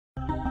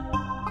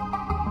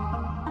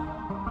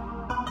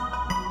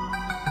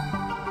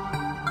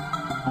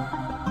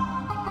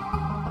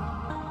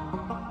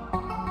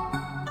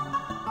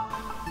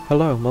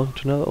Hello and welcome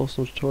to another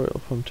awesome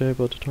tutorial from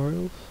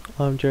JbardTutorials.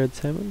 I'm Jared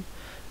Salmon,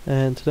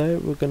 and today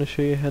we're going to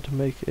show you how to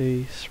make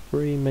a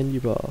SPRY menu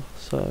bar.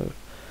 So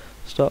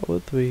to start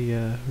with, we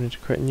need to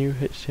create a new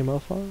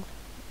HTML file,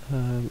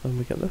 and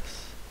we get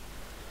this.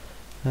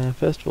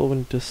 First of all, we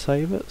need to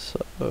save it,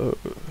 so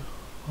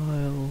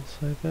file,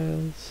 save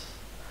as.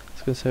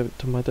 It's going to save it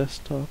to my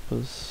desktop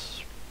as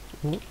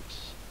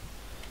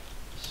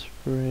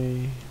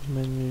SPRY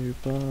menu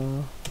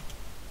bar.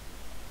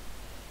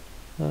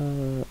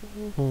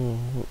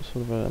 What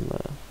have I done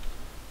there?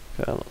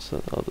 Okay, I'm not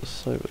saying I'll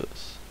just save it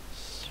as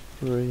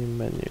SPRY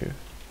menu.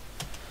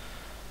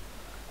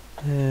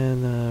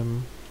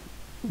 And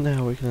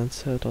now we can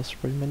insert our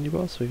SPRY menu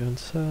bar, so we go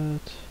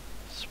insert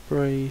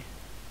SPRY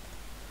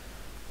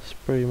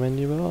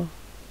menu bar.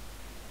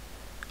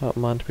 I don't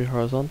mind to be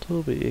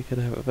horizontal, but you could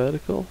have it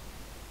vertical.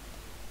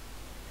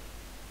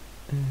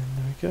 And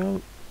there we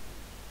go.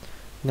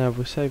 Now if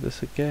we save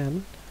this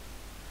again,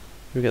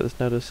 we get this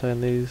notice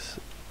saying these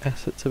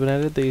assets have been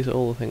added. These are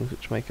all the things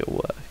which make it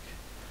work.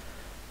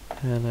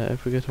 And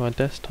if we go to my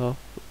desktop,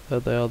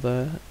 they are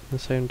there in the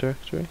same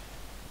directory.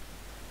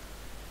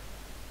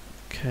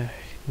 Okay,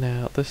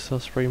 now this is our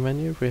SPRY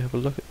menu. If we have a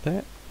look at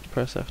that,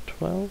 press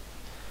F12,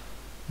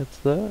 it's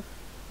there.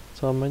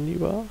 It's our menu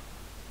bar.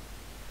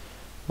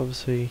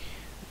 Obviously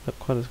not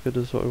quite as good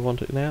as what we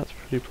want it now. It's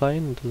pretty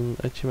plain and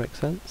doesn't actually make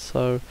sense.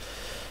 So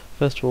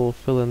first of all, we'll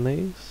fill in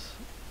these.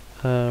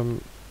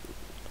 I'm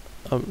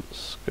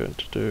just going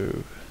to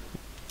do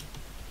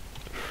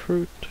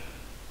fruit,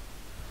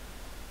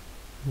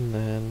 and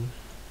then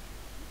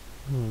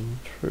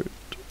fruit,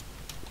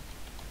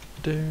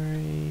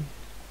 dairy,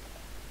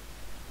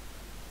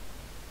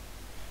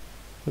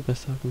 the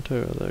best I can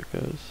do, there it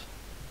goes,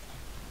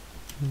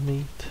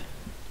 meat,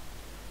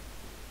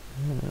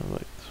 and I'll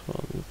make this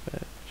one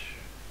veg.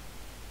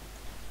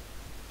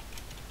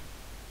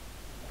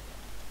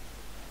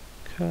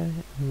 Okay,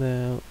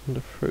 now in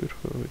the fruit,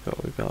 what have we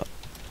got? We've got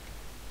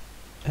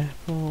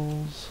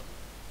apples,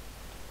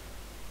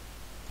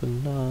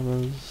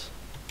 bananas,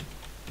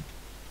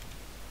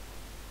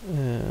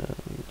 and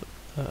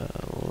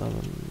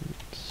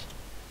lemons.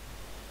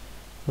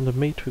 Under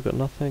meat we've got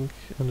nothing,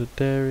 under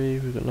dairy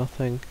we've got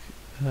nothing.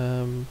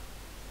 Oh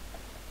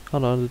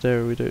no, under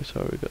dairy we do,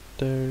 sorry, we've got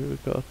dairy,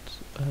 we've got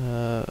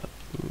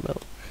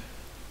milk.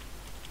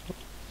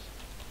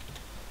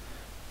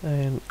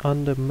 And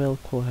under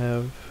milk we'll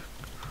have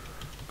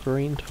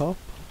green top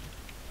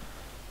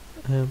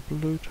and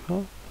blue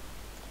top.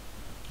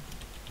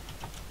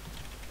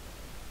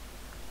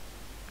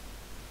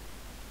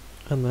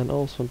 And then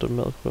also under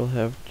milk we'll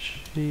have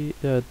cheese,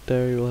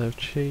 dairy will have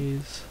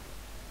cheese,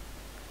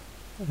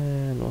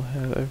 and we'll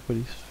have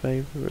everybody's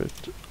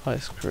favourite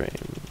ice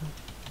cream.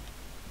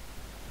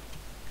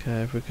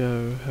 Okay, if we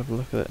go have a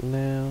look at that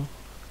now,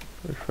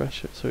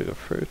 refresh it, so we've got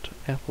fruit,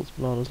 apples,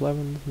 bananas,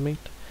 lemons,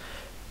 meat,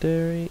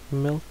 dairy,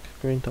 milk,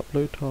 green top,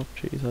 blue top,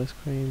 cheese, ice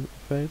cream,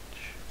 veg.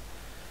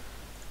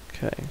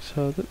 Okay,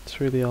 so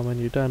that's really our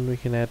menu done. We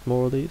can add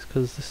more of these,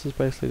 because this is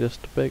basically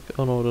just a big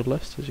unordered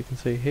list, as you can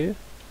see here.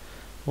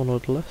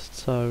 Unordered list,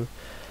 so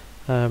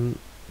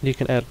you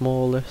can add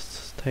more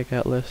lists, take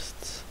out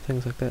lists,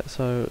 things like that.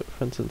 So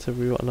for instance, if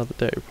we want another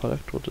dairy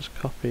product, we'll just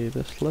copy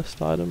this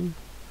list item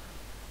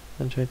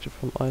and change it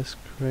from ice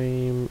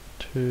cream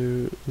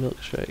to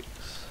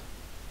milkshakes.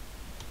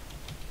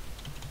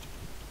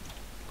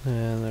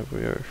 And if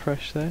we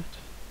refresh that,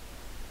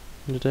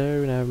 in the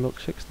dairy we now have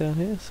milkshakes down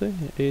here, see,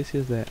 easy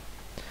as that.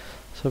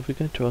 So if we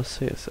go to our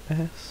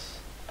CSS,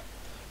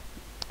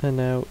 and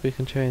now we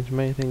can change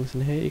many things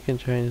in here. You can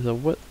change the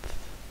width,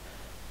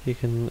 you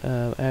can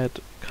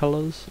add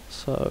colours,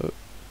 so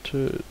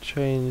to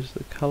change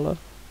the colour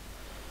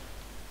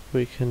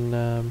we can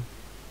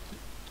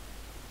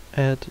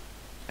add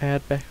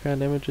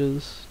background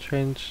images,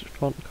 change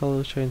font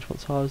colours, change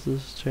font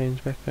sizes,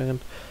 change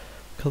background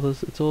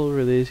colours. It's all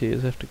really easy. You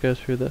just have to go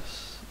through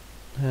this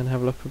and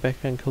have a look for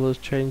background colours,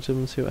 change them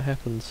and see what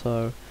happens.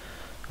 So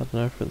I don't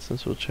know, for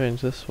instance we'll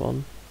change this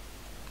one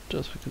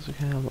just because we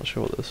can. I'm not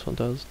sure what this one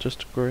does,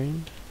 just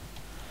green,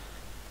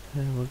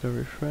 and we'll go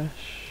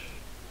refresh.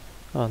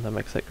 Oh, and that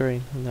makes that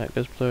green, and now it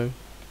goes blue.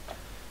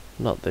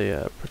 Not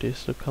the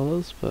prettiest of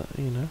colours, but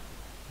you know,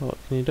 what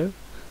can you do?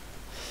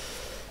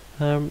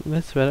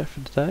 That's about it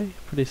for today.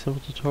 Pretty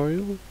simple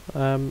tutorial.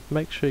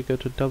 Make sure you go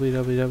to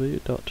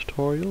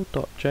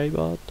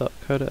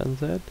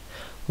www.tutorial.jbard.co.nz,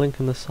 link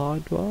in the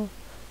sidebar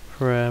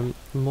for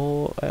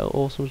more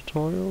awesome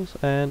tutorials,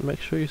 and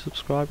make sure you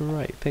subscribe and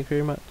rate. Thank you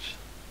very much.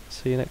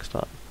 See you next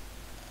time.